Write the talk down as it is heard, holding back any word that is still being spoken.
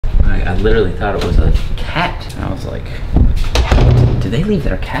I literally thought it was a cat. And I was like, did they leave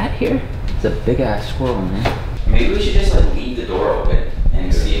their cat here? It's a big ass squirrel, man. Maybe we should just like leave the door open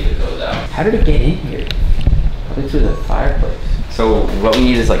and see if it goes out. How did it get in here? Probably through the fireplace. So what we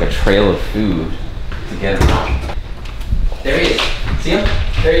need is like a trail of food to get him out. There he is. See him?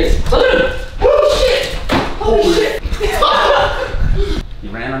 There he is. Look at him! Oh shit! Holy shit! He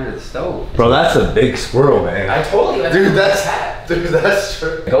ran under the stove. Bro, that's a big squirrel, man. I told you. Dude, that's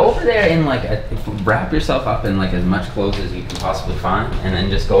true. Go over there and like wrap yourself up in like as much clothes as you can possibly find, and then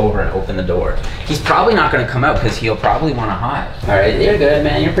just go over and open the door. He's probably not gonna come out because he'll probably want to hide. All right, you're good,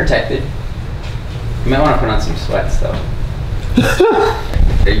 man. You're protected. You might want to put on some sweats though.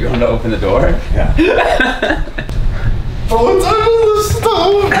 Are you going to open the door? Yeah. Oh, it's under the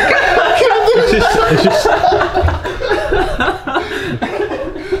stove.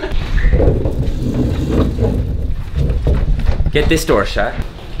 Get this door shut.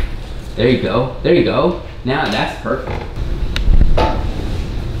 There you go. There you go. Now that's perfect.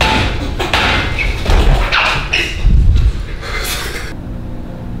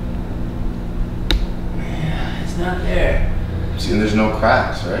 It's not there. See, there's no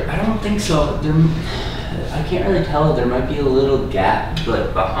cracks, right? I don't think so. I can't really tell. There might be a little gap,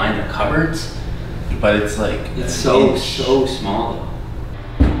 but behind the cupboards. But it's like it's so small though.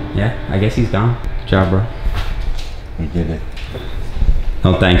 Yeah, I guess he's gone. Good job, bro. We did it.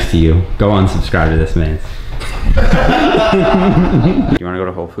 No thanks to you. Go unsubscribe to this man. You want to go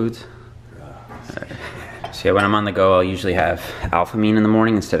to Whole Foods? Right. So yeah, when I'm on the go, I'll usually have alphamine in the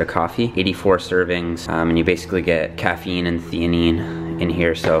morning instead of coffee. 84 servings, and you basically get caffeine and theanine in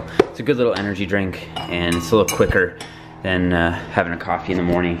here. So it's a good little energy drink, and it's a little quicker than having a coffee in the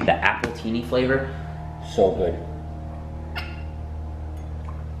morning. The apple teeny flavor, so good.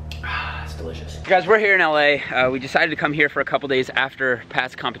 It's delicious. Guys, we're here in LA. We decided to come here for a couple days after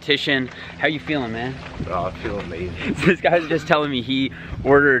Pat's competition. How you feeling, man? Oh, I feel amazing. This guy's just telling me he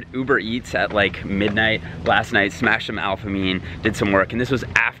ordered Uber Eats at like midnight last night, smashed some alphamine, did some work, and this was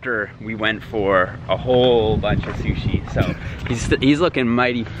after we went for a whole bunch of sushi. So he's looking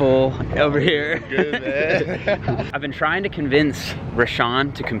mighty full over here. Good, man. I've been trying to convince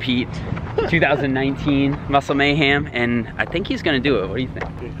Rashaun to compete 2019 Muscle Mayhem, and I think he's gonna do it. What do you think?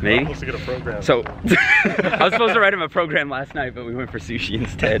 Maybe? I'm supposed to get a program. So I was supposed to write him a program last night, but we went for sushi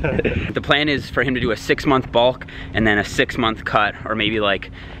instead. The plan is for him to do a 6-month bulk and then a 6-month cut, or maybe like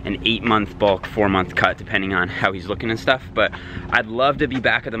an 8-month bulk, 4-month cut, depending on how he's looking and stuff. But I'd love to be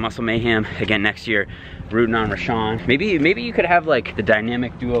back at the Muscle Mayhem again next year, rooting on Rashaun. Maybe you could have like the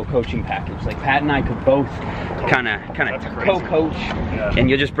dynamic duo coaching package. Like Pat and I could both kind of co-coach, and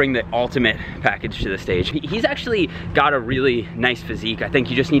you'll just bring the ultimate package to the stage. He's actually got a really nice physique. I think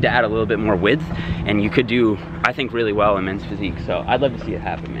you just need to add a little bit more width, and you could do, I think, really well in men's physique. So I'd love to see it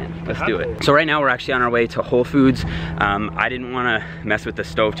happen, man. Let's do it. So right now we're actually on our way to Whole Foods. I didn't want to mess with the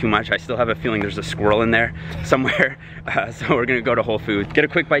stove too much. I still have a feeling there's a squirrel in there somewhere. So we're gonna go to Whole Foods, get a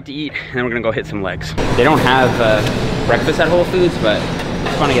quick bite to eat, and then we're gonna go hit some legs. They don't have breakfast at Whole Foods, but I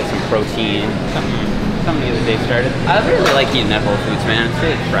just want to get some protein, something to get the day started. I really like eating at Whole Foods, man. It's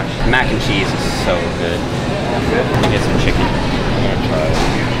really fresh. Mac and cheese is so good. Get some chicken.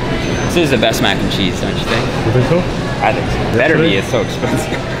 This is the best mac and cheese, don't you think? You think so? I think so. Better be, it's so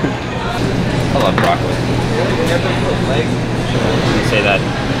expensive. I love broccoli. You say that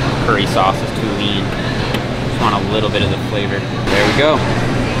curry sauce is too lean. Just want a little bit of the flavor. There we go.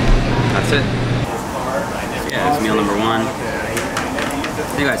 That's it. Yeah, it's meal number 1.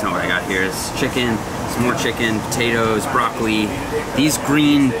 You guys know what I got here. It's chicken, some more chicken, potatoes, broccoli. These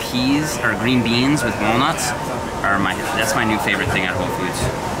green peas, or green beans with walnuts, are that's my new favorite thing at Whole Foods.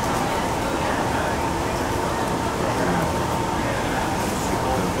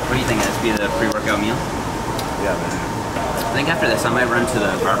 What do you think? This be the pre-workout meal? Yeah, man. I think after this I might run to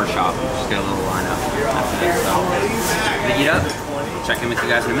the barber shop and just get a little lineup after this. So, to eat up, check in with you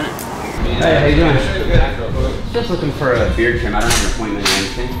guys in a minute. Hey, how you doing? Just looking for a beard trim. I don't have an appointment or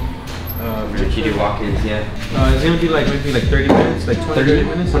anything. Did you do walk-ins yet? It's gonna be like maybe like 30 minutes, like 20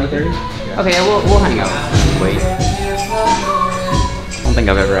 minutes, 20, 30. Yeah. Okay, yeah, we'll hang out. Wait. I don't think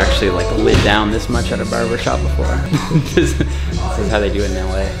I've ever actually like lit down this much at a barber shop before. This is how they do it in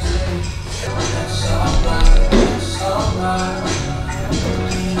LA.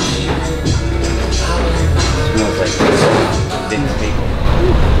 Smells like thin steak.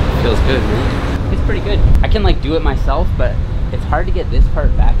 Feels good, man. It's pretty good. I can like do it myself, but it's hard to get this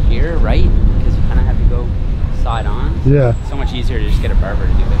part back here right, because you kind of have to go side on. Yeah. It's so much easier to just get a barber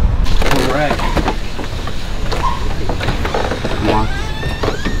to do it. All right. Come on.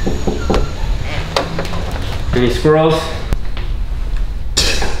 Any squirrels?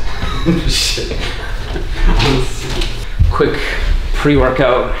 Quick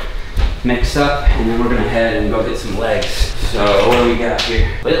pre-workout mix up, and then we're gonna head and go hit some legs. So what do we got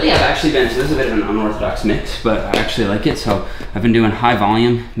here? Lately I've actually been, so this is a bit of an unorthodox mix, but I actually like it. So I've been doing high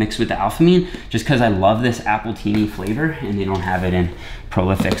volume mixed with the alphamine just because I love this appletini flavor and they don't have it in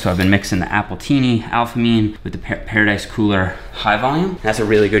prolific. So I've been mixing the appletini, alphamine with the Paradise Cooler high volume. That's a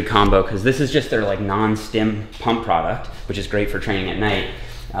really good combo because this is just their like non-stim pump product, which is great for training at night.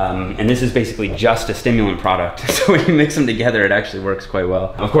 And this is basically just a stimulant product. So when you mix them together, it actually works quite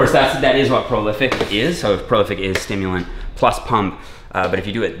well. Of course, that is what prolific is. So prolific is stimulant plus pump. But if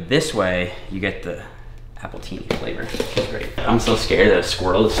you do it this way, you get the appletini flavor, which is great. I'm so scared that a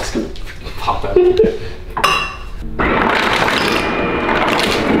squirrel is just gonna pop out.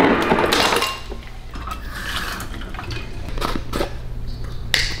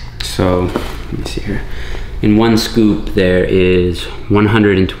 So, let me see here. In one scoop, there is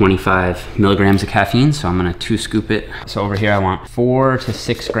 125 milligrams of caffeine, so I'm gonna 2-scoop it. So over here, I want 4 to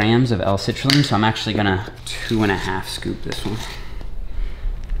 6 grams of L-citrulline, so I'm actually gonna 2.5 scoop this one.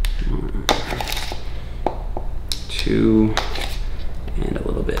 2 and a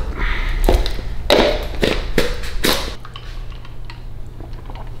little bit.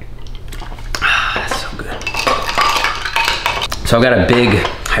 That's so good. So I've got a big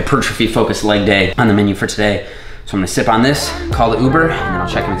hypertrophy focused leg day on the menu for today. So I'm gonna sip on this, call the Uber, and then I'll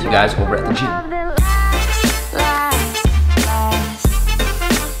check in with you guys over at the gym.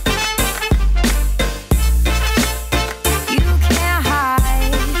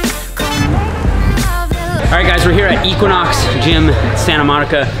 All right guys, we're here at Equinox Gym, Santa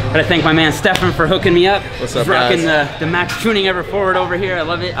Monica. Gotta thank my man Stefan for hooking me up. What's up, rocking guys? the max tuning ever forward over here, I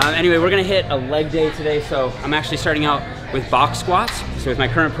love it. Anyway, we're gonna hit a leg day today, so I'm actually starting out with box squats. So with my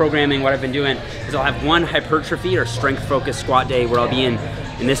current programming, what I've been doing is I'll have one hypertrophy or strength focused squat day where I'll be in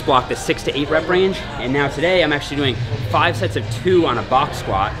this block, the 6 to 8 rep range. And now today I'm actually doing 5 sets of 2 on a box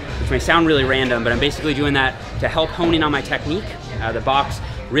squat, which may sound really random, but I'm basically doing that to help hone in on my technique. The box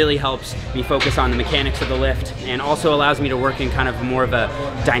really helps me focus on the mechanics of the lift and also allows me to work in kind of more of a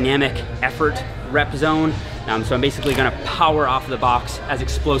dynamic effort rep zone. So I'm basically gonna power off the box as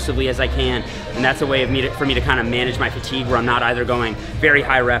explosively as I can, and that's a way for me to kind of manage my fatigue where I'm not either going very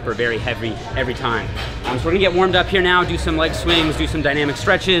high rep or very heavy every time. So we're gonna get warmed up here now, do some leg swings, do some dynamic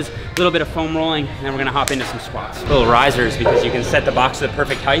stretches, a little bit of foam rolling, and then we're gonna hop into some squats. Little risers because you can set the box to the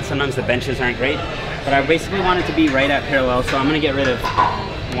perfect height. Sometimes the benches aren't great, but I basically want it to be right at parallel, so I'm gonna get rid of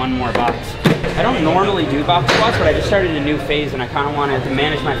one more box. I don't normally do box squats, but I just started a new phase and I kind of wanted to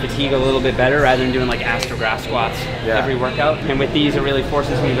manage my fatigue a little bit better rather than doing like astrograph squats every workout. And with these, it really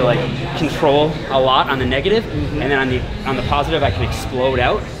forces me to like control a lot on the negative, and then on the positive, I can explode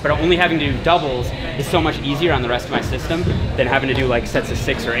out. But only having to do doubles is so much easier on the rest of my system than having to do like sets of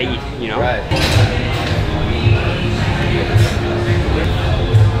 6 or 8, you know? Right.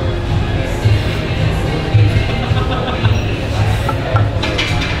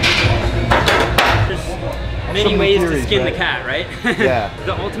 Many ways to skin the cat, right? Yeah.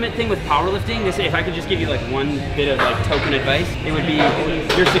 The ultimate thing with powerlifting, if I could just give you like one bit of like token advice, it would be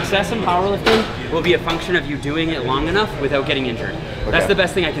your success in powerlifting will be a function of you doing it long enough without getting injured. Okay. That's the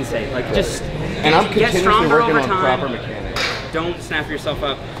best thing I can say. Like just get stronger over time. Proper mechanics. Don't snap yourself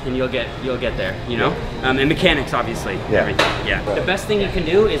up and you'll get there, you know? And mechanics, obviously, everything. Yeah. The best thing you can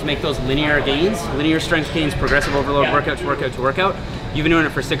do is make those linear gains, linear strength gains, progressive overload, workout to workout to workout. You've been doing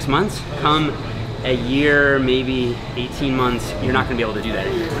it for 6 months. Come a year, maybe 18 months, you're not going to be able to do that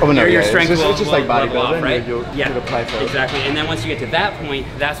anymore. Oh, no, your strength it's just like bodybuilding, off, right? Yeah, exactly. And then once you get to that point,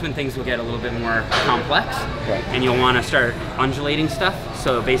 that's when things will get a little bit more complex, and you'll want to start undulating stuff.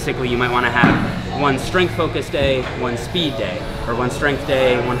 So basically, you might want to have one strength-focused day, one speed day, or one strength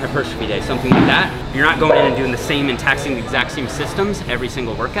day, one hypertrophy day, something like that. You're not going in and doing the same and taxing the exact same systems every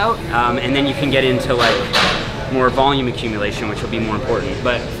single workout, and then you can get into like more volume accumulation, which will be more important.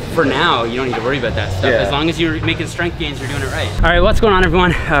 But for now, you don't need to worry about that stuff. As long as you're making strength gains, you're doing it right. All right, what's going on,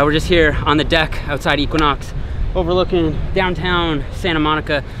 everyone? We're just here on the deck outside Equinox, overlooking downtown Santa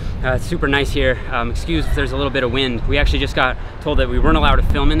Monica. It's super nice here. Excuse if there's a little bit of wind. We actually just got told that we weren't allowed to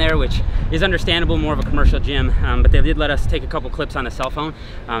film in there, which is understandable, more of a commercial gym, but they did let us take a couple clips on the cell phone.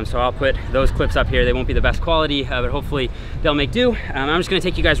 So I'll put those clips up here. They won't be the best quality, but hopefully they'll make do. I'm just gonna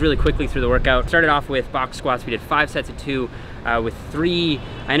take you guys really quickly through the workout. Started off with box squats. We did 5 sets of 2 with 3.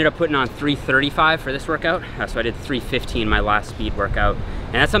 I ended up putting on 335 for this workout. So I did 315 my last speed workout.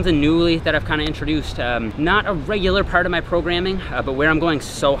 And that's something newly that I've kind of introduced. Not a regular part of my programming, but where I'm going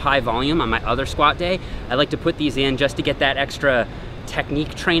so high volume on my other squat day, I like to put these in just to get that extra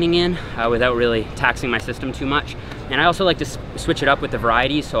technique training in without really taxing my system too much. And I also like to switch it up with the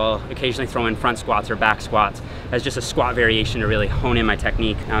variety, so I'll occasionally throw in front squats or back squats as just a squat variation to really hone in my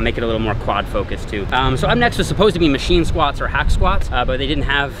technique, make it a little more quad focused too. So up next was supposed to be machine squats or hack squats, but they didn't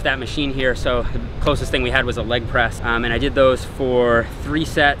have that machine here, so the closest thing we had was a leg press, and I did those for 3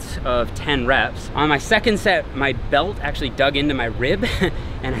 sets of 10 reps. On my second set, my belt actually dug into my rib,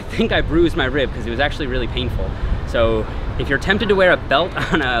 and I think I bruised my rib because it was actually really painful. So if you're tempted to wear a belt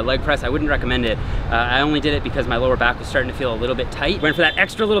on a leg press, I wouldn't recommend it. I only did it because my lower back was starting to feel a little bit tight. Went for that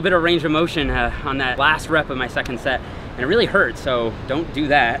extra little bit of range of motion on that last rep of my second set, and it really hurt, so don't do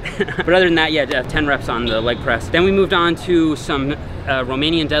that. But other than that, yeah, 10 reps on the leg press. Then we moved on to some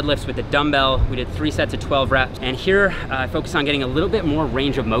Romanian deadlifts with the dumbbell. We did 3 sets of 12 reps, and here I focus on getting a little bit more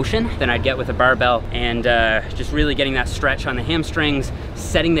range of motion than I'd get with a barbell, and just really getting that stretch on the hamstrings,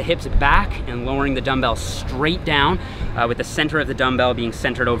 setting the hips back and lowering the dumbbell straight down, with the center of the dumbbell being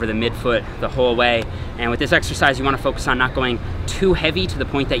centered over the midfoot the whole way. And with this exercise, you want to focus on not going too heavy to the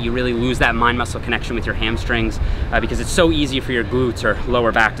point that you really lose that mind muscle connection with your hamstrings, because it's so easy for your glutes or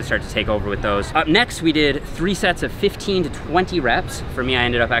lower back to start to take over with those. Up next, we did 3 sets of 15 to 20 reps. For me, I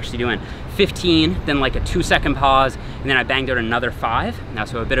ended up actually doing 15, then like a 2-second pause, and then I banged out another 5. Now,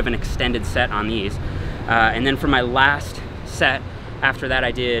 so a bit of an extended set on these. And then for my last set, after that,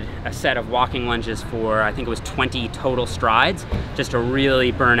 I did a set of walking lunges for, I think it was 20 total strides, just to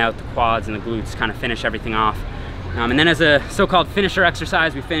really burn out the quads and the glutes, kind of finish everything off. And then as a so-called finisher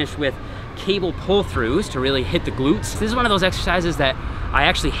exercise, we finished with cable pull-throughs to really hit the glutes. This is one of those exercises that I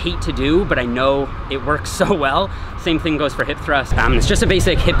actually hate to do, but I know it works so well. Same thing goes for hip thrust. It's just a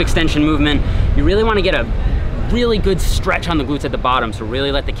basic hip extension movement. You really want to get a really good stretch on the glutes at the bottom, so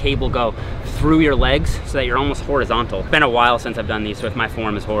really let the cable go through your legs so that you're almost horizontal. It's been a while since I've done these, so if my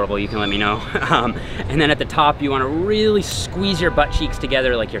form is horrible, you can let me know. And then at the top, you want to really squeeze your butt cheeks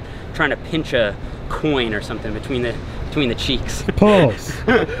together like you're trying to pinch a coin or something between the cheeks. Pause.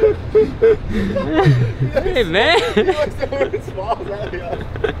 Hey man.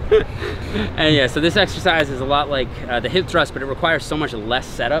 And yeah, so this exercise is a lot like the hip thrust, but it requires so much less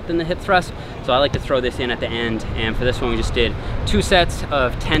setup than the hip thrust. So I like to throw this in at the end. And for this one, we just did 2 sets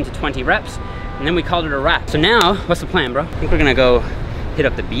of 10 to 20 reps, and then we called it a wrap. So now, what's the plan, bro? I think we're gonna go hit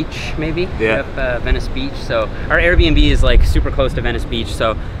up the beach, maybe? Yeah. Hit up Venice Beach. So our Airbnb is like super close to Venice Beach.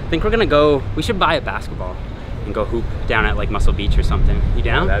 So I think we're gonna go, we should buy a basketball and go hoop down at like Muscle Beach or something. You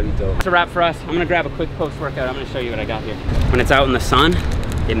down? That'd be dope. That's a wrap for us. I'm gonna grab a quick post-workout. I'm gonna show you what I got here. When it's out in the sun,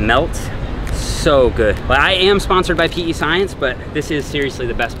 it melts so good. Well, I am sponsored by PEScience, but this is seriously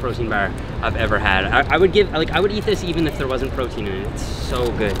the best protein bar I've ever had. I would eat this even if there wasn't protein in it. It's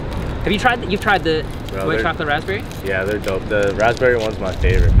so good. Have you tried, you've tried the white chocolate raspberry? Yeah, they're dope. The raspberry one's my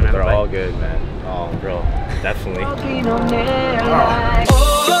favorite, but they're all good, man. Oh, bro, definitely.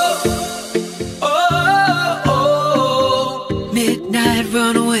 Midnight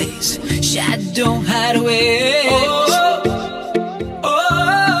runaways, shadow hideaways.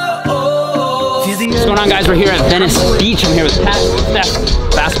 What's going on, guys? We're here at Venice Beach. I'm here with Pat, Steph.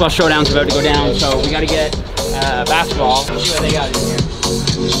 Basketball showdown's about to go down, so we gotta get basketball. Let's see what they got in here.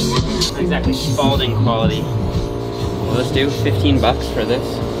 Not exactly Spalding quality. Well, let's do 15 bucks for this.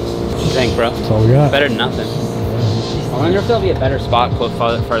 What you think, bro? That's all we got. Better than nothing. I wonder if there'll be a better spot close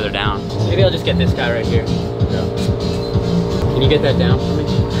further down. Maybe I'll just get this guy right here. Yeah. Can you get that down for me?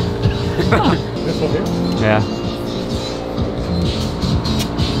 This one here? Yeah.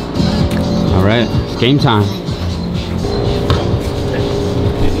 All right, it's game time.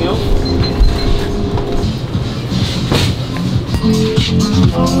 Anything else?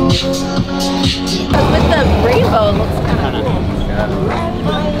 With the rainbow, it looks kind of cool.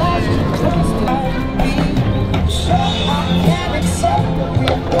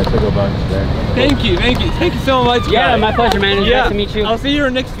 Thank you so much. Yeah, my pleasure, man. It's nice to meet you. I'll see you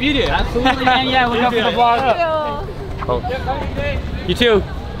in the next video. Absolutely, man. Yeah, look up for the vlog. Oh, You too.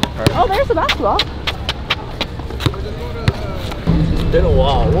 oh, there's the basketball. It's been a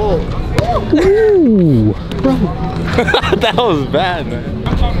while. Whoa. Ooh. That was bad, man.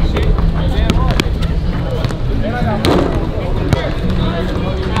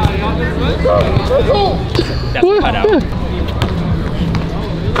 That's cut out.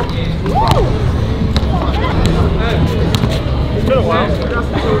 It's been a while.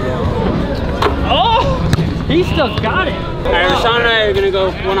 Oh, he still got it. All right, Rashaun and I are gonna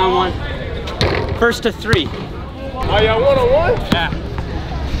go one-on-one. First to 3. Oh, y'all one-on-one? Yeah.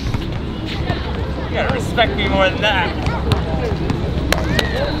 You gotta respect me more than that.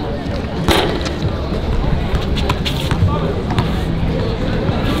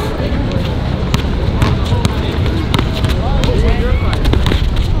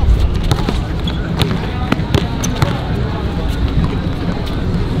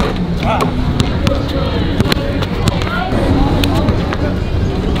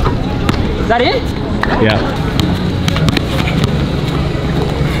 Is that it? Yeah.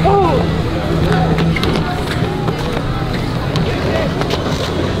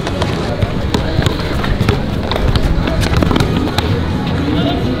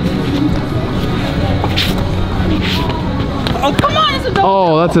 Oh, come on, it's a double.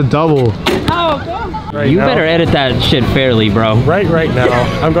 Oh, that's a double. Oh, come on. Right You now. better edit that shit fairly, bro. Right now,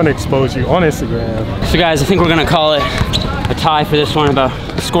 I'm gonna expose you on Instagram. So guys, I think we're gonna call it a tie for this one, about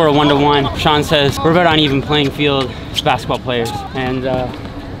a score of 1-1. Sean says we're about on even playing field as basketball players. And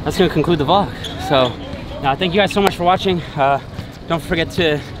that's gonna conclude the vlog. So thank you guys so much for watching. Don't forget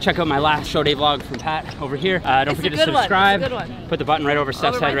to check out my last show day vlog from Pat over here. Don't forget to subscribe. Put the button right over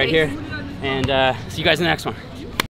Steph's head right here. And see you guys in the next one.